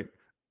see it, right?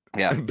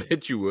 Yeah, I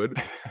bet you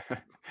would.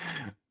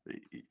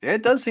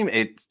 It does seem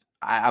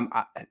I'm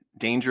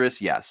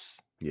dangerous. Yes.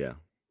 Yeah.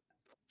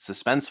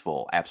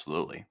 Suspenseful.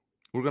 Absolutely.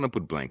 We're gonna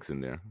put blanks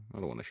in there. I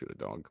don't want to shoot a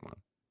dog. Come on.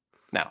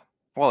 No.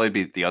 Well, it'd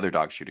be the other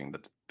dog shooting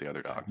the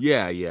other dog.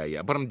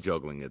 Yeah. But I'm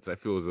juggling it, so I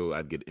feel as though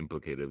I'd get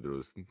implicated if there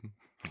was.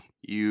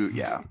 You'd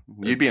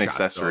be an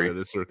accessory at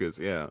the circus.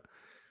 Yeah.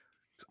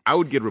 I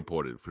would get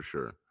reported for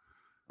sure.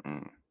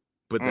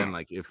 But then,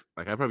 if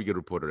I'd probably get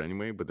reported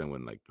anyway. But then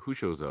when who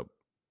shows up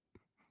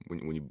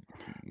when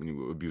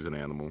you abuse an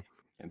animal?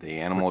 The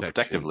Animal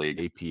Protective League,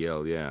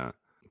 APL, yeah.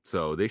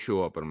 So they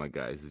show up, and I'm like,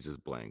 guys, it's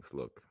just blanks.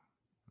 Look,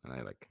 and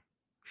I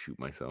shoot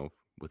myself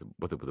with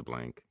a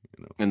blank,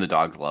 And the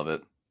dogs love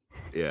it.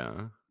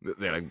 Yeah,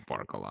 they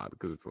bark a lot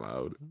because it's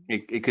loud.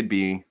 It could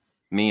be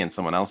me and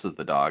someone else as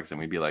the dogs, and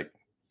we'd be like,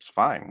 it's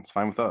fine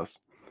with us.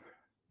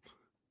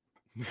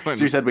 So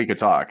you said we could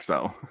talk,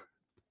 so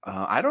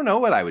I don't know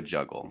what I would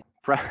juggle.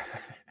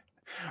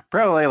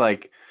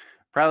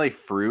 Probably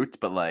fruit,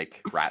 but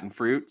rotten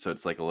fruit. So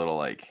it's a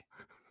little a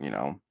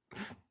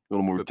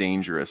little more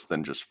dangerous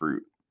than just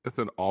fruit. That's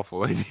an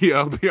awful idea.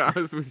 I'll be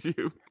honest with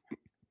you.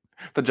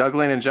 The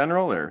juggling in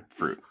general or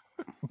fruit?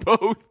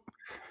 Both.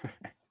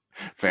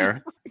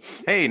 Fair.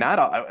 Hey, not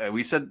all.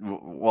 We said,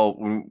 well,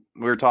 when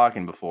we were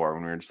talking before,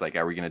 when we were just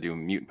are we going to do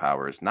mutant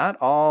powers? Not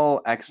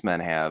all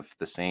X-Men have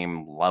the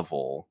same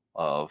level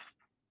of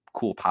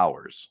cool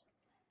powers.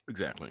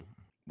 Exactly.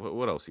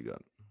 What else you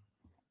got?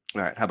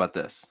 All right. How about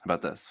this?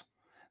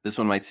 This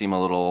one might seem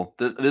a little.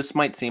 This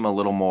might seem a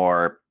little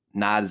more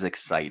not as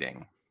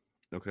exciting.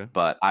 Okay.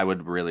 But I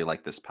would really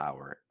like this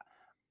power.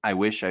 I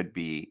wish I'd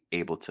be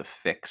able to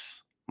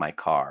fix my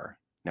car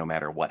no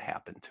matter what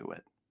happened to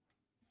it.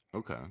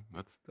 Okay,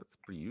 that's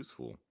pretty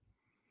useful.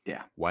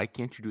 Yeah. Why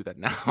can't you do that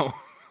now?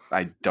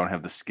 I don't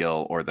have the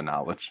skill or the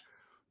knowledge.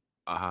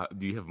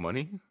 Do you have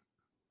money?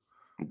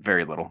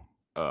 Very little.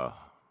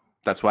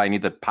 That's why I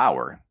need the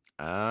power.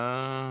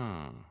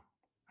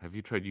 Have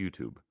you tried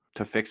YouTube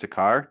to fix a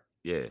car?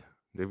 Yeah,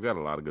 they've got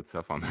a lot of good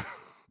stuff on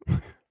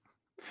there.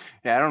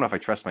 Yeah, I don't know if I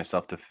trust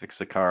myself to fix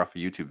a car off a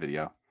YouTube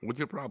video. What's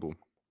your problem?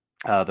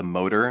 The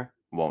motor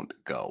won't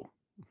go.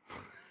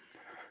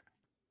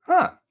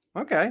 Huh.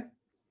 Okay.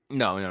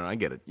 No, I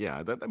get it.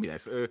 Yeah, that'd be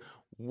nice.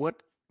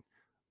 What?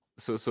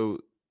 So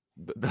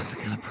that's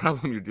the kind of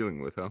problem you're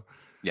dealing with, huh?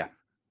 Yeah.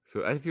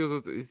 So I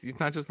feel it's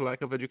not just a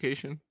lack of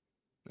education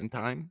and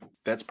time.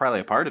 That's probably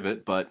a part of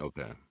it, but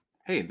Okay.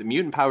 hey, the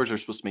mutant powers are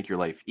supposed to make your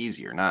life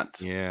easier,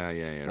 not Yeah,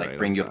 like right.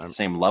 bring you up to the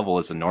same level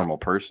as a I'm, normal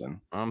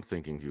person. I'm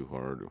thinking too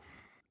hard.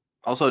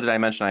 Also, did I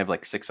mention I have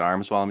like 6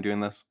 arms while I'm doing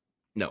this?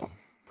 No.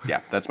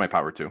 Yeah, that's my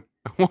power too.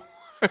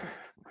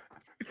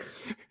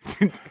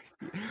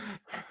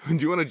 Do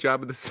you want a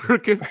job at the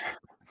circus?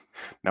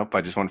 Nope,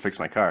 I just want to fix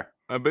my car.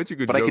 I bet you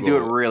could. But I could do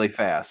it really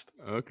fast.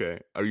 Okay.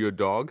 Are you a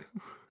dog?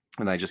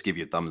 And I just give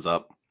you a thumbs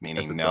up, As a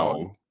meaning no.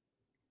 dog?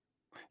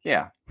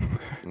 Yeah.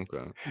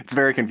 Okay. It's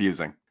very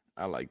confusing.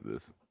 I like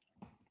this.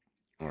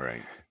 All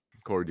right.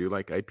 Corey, do you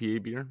like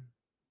IPA beer?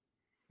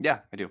 Yeah,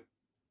 I do.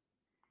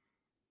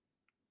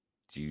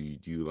 Do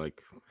you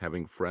like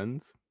having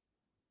friends?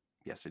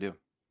 Yes, I do.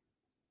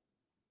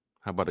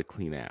 How about a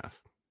clean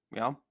ass?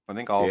 Yeah, I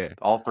think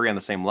all 3 on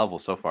the same level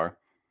so far.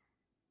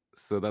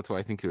 So that's why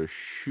I think you're a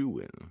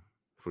shoo-in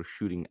for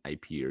shooting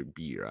IPA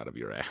beer out of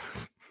your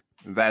ass.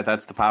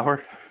 That's the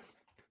power?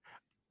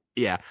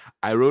 Yeah,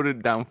 I wrote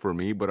it down for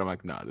me, but I'm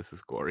like, nah, this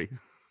is Corey.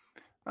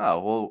 Oh,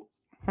 well,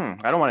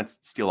 I don't want to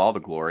steal all the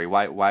glory.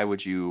 Why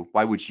would you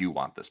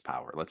want this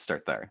power? Let's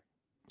start there.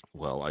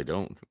 Well, I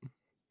don't.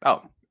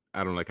 Oh.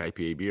 I don't like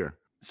IPA beer.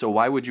 So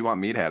why would you want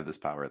me to have this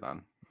power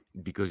then?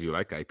 Because you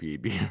like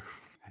IPA beer.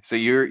 So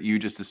you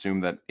just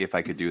assume that if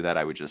I could do that,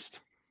 I would just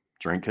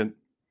drink it?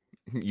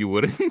 You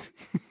wouldn't?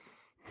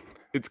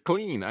 It's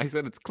clean. I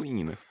said it's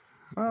clean.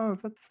 Oh,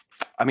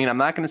 I mean, I'm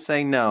not going to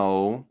say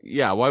no.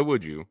 Yeah, why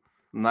would you?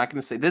 I'm not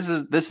going to say this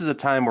is a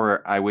time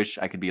where I wish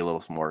I could be a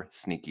little more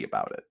sneaky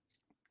about it.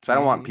 Because I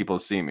don't want people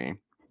to see me.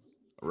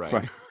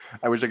 Right.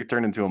 I wish I could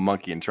turn into a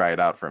monkey and try it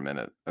out for a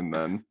minute and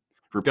then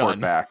report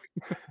back.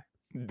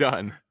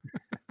 Done.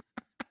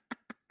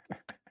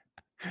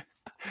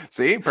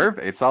 See?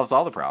 Perfect. It solves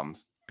all the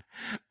problems.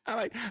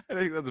 I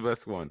think that's the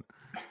best one.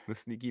 The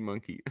sneaky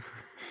monkey.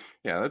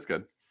 Yeah, that's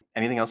good.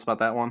 Anything else about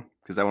that one?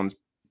 Because that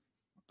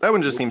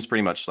one just seems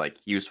pretty much like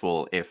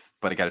useful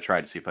but I got to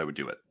try to see if I would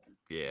do it.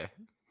 Yeah.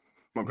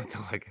 Okay. That's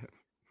all I got.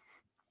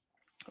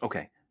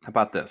 Okay. How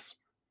about this?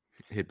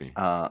 Hit me.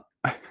 I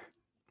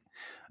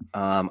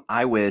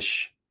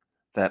wish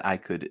that I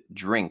could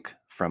drink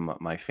from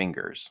my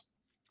fingers.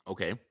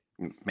 Okay.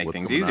 Make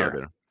things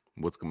easier.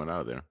 What's coming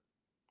out of there?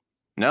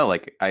 No,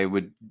 like I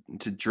would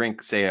to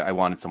drink, say I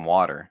wanted some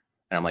water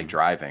and I'm like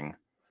driving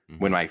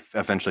when I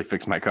eventually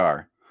fix my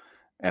car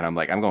and I'm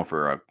like, I'm going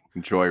for a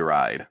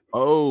joyride.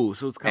 Oh,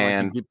 so it's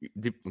kind of like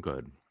dip. Go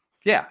ahead.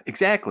 Yeah,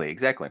 exactly.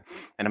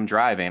 And I'm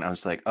driving. I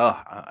was like,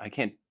 oh, I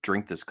can't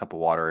drink this cup of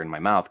water in my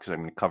mouth because I'm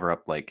going to cover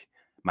up like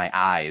my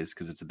eyes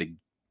because it's a big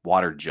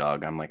water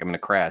jug. I'm like, I'm going to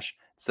crash.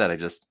 Instead, I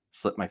just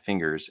slip my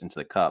fingers into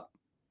the cup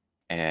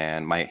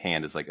and my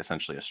hand is like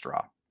essentially a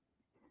straw.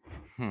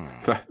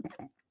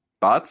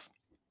 Thoughts?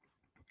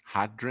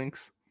 Hot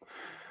drinks?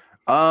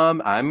 I'm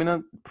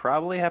gonna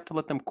probably have to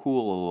let them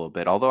cool a little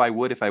bit. Although I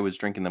would if I was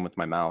drinking them with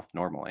my mouth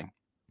normally.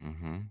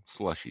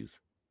 Slushies.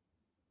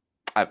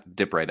 I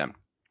dip right in.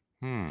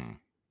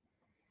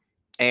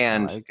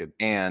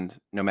 And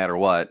no matter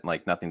what,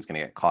 like nothing's gonna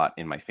get caught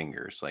in my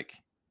fingers. Like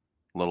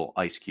little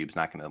ice cubes,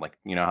 not gonna like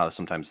how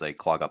sometimes they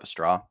clog up a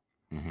straw.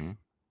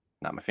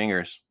 Not my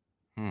fingers.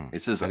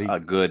 This is a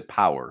good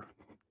power.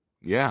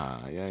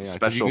 Yeah.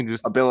 Special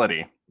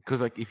ability.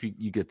 Because like if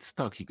you get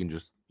stuck, you can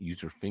just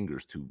use your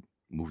fingers to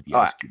move the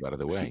ice cube out of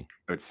the way.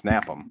 It would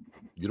snap them.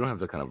 You don't have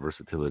that kind of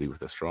versatility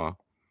with a straw.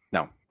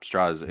 No,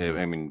 straws.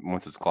 I mean,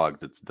 once it's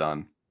clogged, it's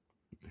done.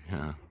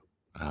 Yeah.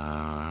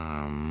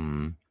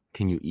 Can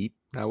you eat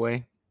that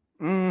way?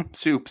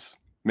 Soups,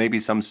 maybe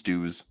some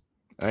stews.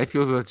 I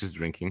feel that's just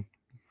drinking.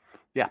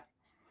 Yeah.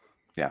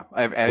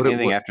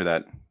 Anything after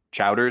that,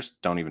 chowders,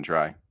 don't even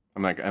try.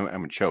 I'm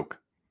a choke.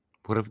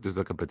 What if there's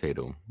like a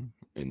potato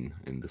in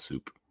the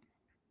soup?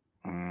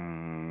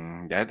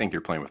 Yeah, I think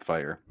you're playing with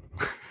fire.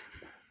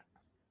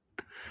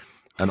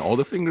 And all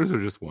the fingers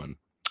or just one?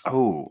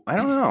 Oh, I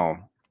don't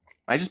know.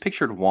 I just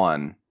pictured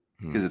one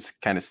because it's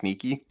kind of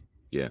sneaky.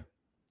 Yeah.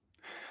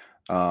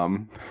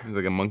 It's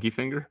like a monkey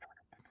finger.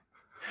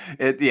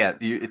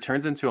 It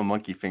turns into a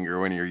monkey finger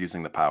when you're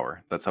using the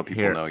power. That's how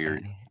people know you're.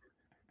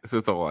 So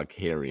it's all like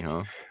hairy,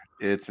 huh?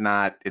 It's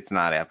not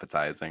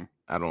appetizing.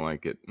 I don't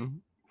like it.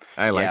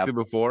 I liked it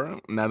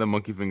before. Now the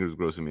monkey finger is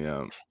grossing me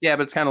out. Yeah,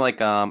 but it's kind of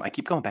like I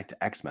keep going back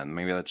to X-Men.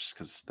 Maybe that's just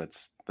because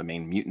that's the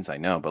main mutants I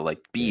know. But like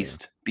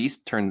Beast, he's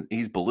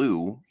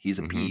blue. He's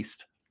a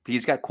beast.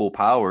 He's got cool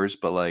powers,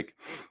 but like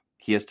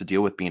he has to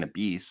deal with being a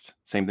beast.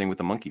 Same thing with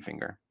the monkey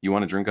finger. You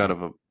want to drink out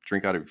of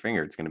your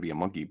finger, it's going to be a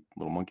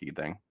little monkey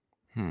thing.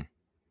 I'm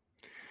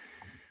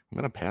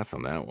gonna pass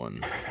on that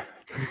one.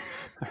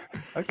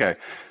 Okay,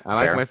 I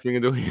like my finger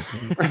doing.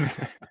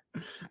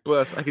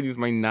 Plus, I can use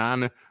my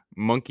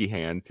non-monkey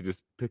hand to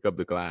just pick up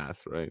the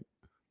glass, right?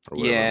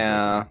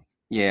 Yeah.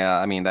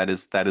 I mean, that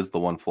is the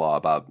one flaw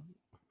about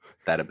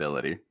that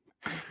ability.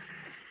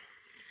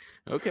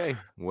 Okay,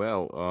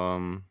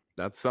 well,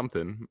 that's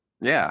something.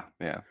 Yeah.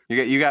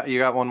 You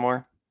got one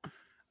more.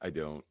 I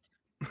don't.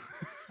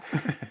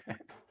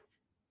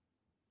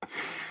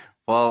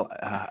 Well,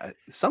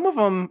 some of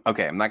them.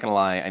 Okay, I'm not gonna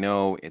lie. I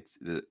know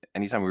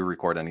anytime we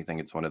record anything,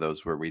 it's one of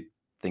those where we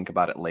think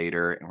about it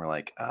later and we're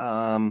like,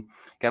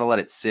 gotta let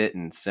it sit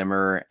and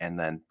simmer, and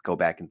then go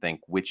back and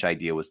think which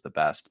idea was the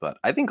best. But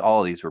I think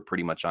all of these were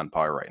pretty much on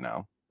par right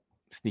now.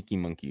 Sneaky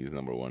monkey is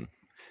number one.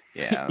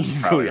 Yeah,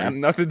 easily. I have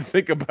nothing to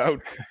think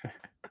about.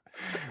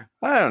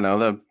 I don't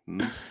know.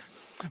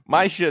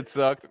 My shit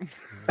sucked.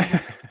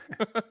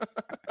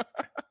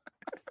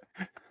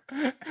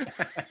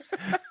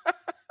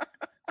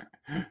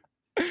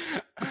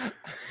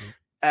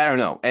 I don't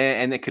know,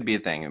 and it could be a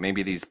thing.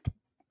 Maybe these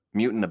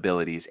mutant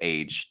abilities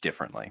age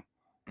differently.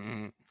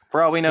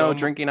 For all we know,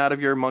 drinking out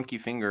of your monkey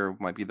finger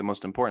might be the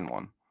most important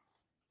one.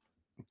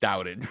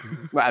 Doubted.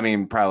 I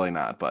mean, probably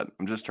not, but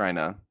I'm just trying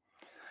to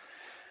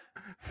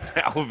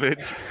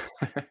salvage.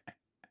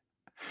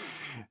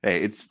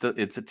 Hey, it's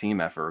a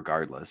team effort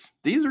regardless.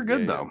 These are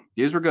good though.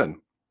 These were good.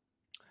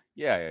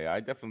 Yeah.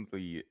 I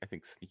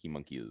think Sneaky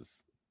Monkey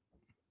is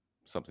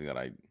something that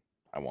I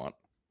want.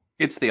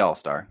 It's the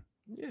all-star.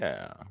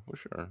 Yeah, for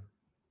sure.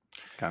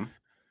 Okay.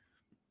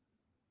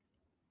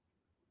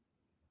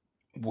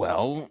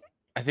 Well,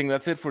 I think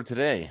that's it for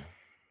today.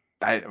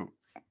 I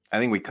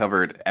think we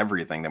covered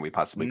everything that we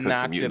possibly could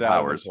for mutant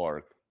powers.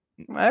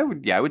 I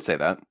would say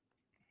that.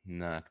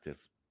 Knocked it.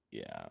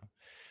 Yeah.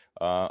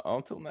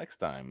 Until next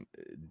time,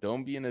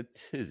 don't be in a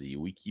tizzy.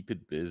 We keep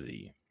it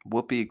busy.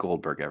 Whoopi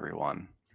Goldberg, everyone.